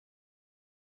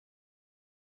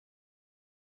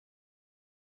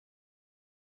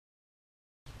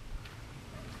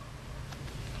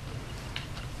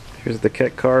Here's the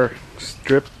Kettcar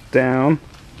stripped down.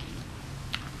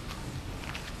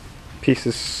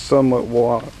 Pieces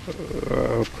somewhat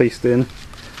placed in.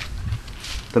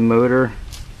 The motor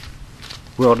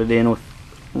welded in with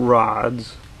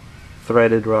rods,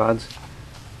 threaded rods.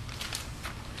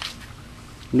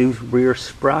 New rear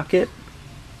sprocket.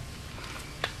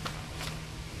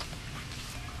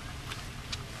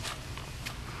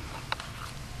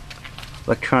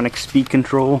 Electronic speed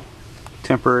control,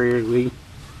 temporarily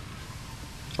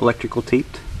electrical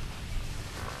taped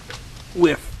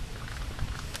with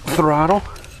throttle.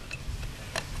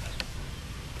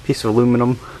 Piece of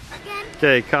aluminum.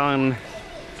 Okay, Colin,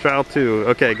 trial 2.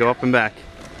 Okay, go up and back.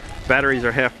 Batteries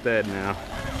are half dead now.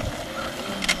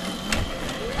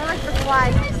 I like the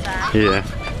flag this time. Yeah.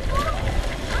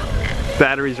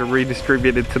 Batteries are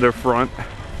redistributed to the front.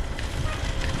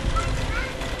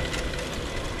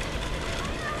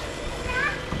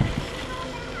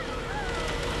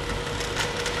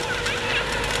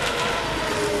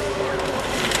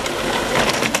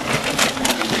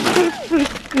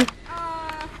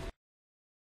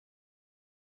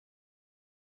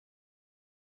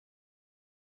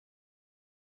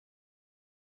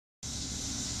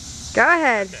 Go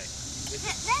ahead. Okay. This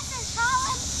is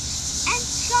Colin and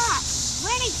Scott.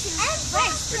 Winning to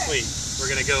race. Quickly,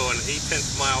 we're going to go an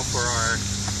 8/10 mile for our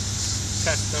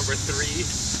test number 3.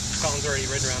 Colin's already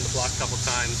ridden around the block a couple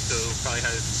times, so probably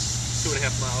has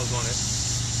 2.5 miles on it.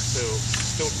 So,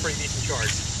 still a pretty decent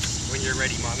charge. When you're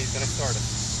ready, Mommy's going to start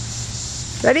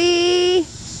us. Ready,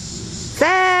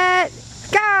 set,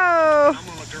 go! I'm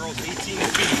on a girl's 18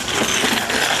 feet.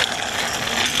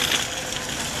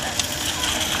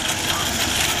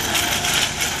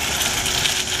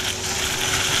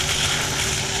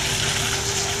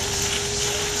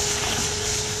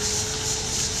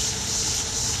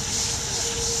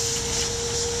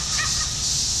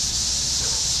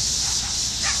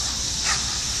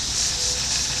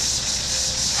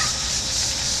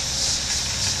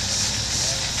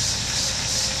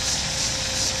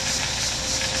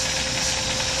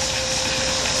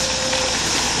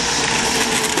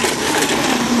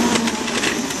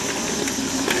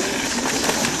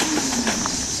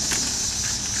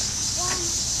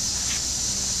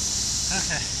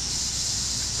 Okay.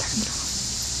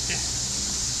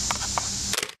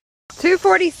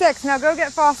 2:46. Now go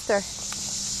get Foster.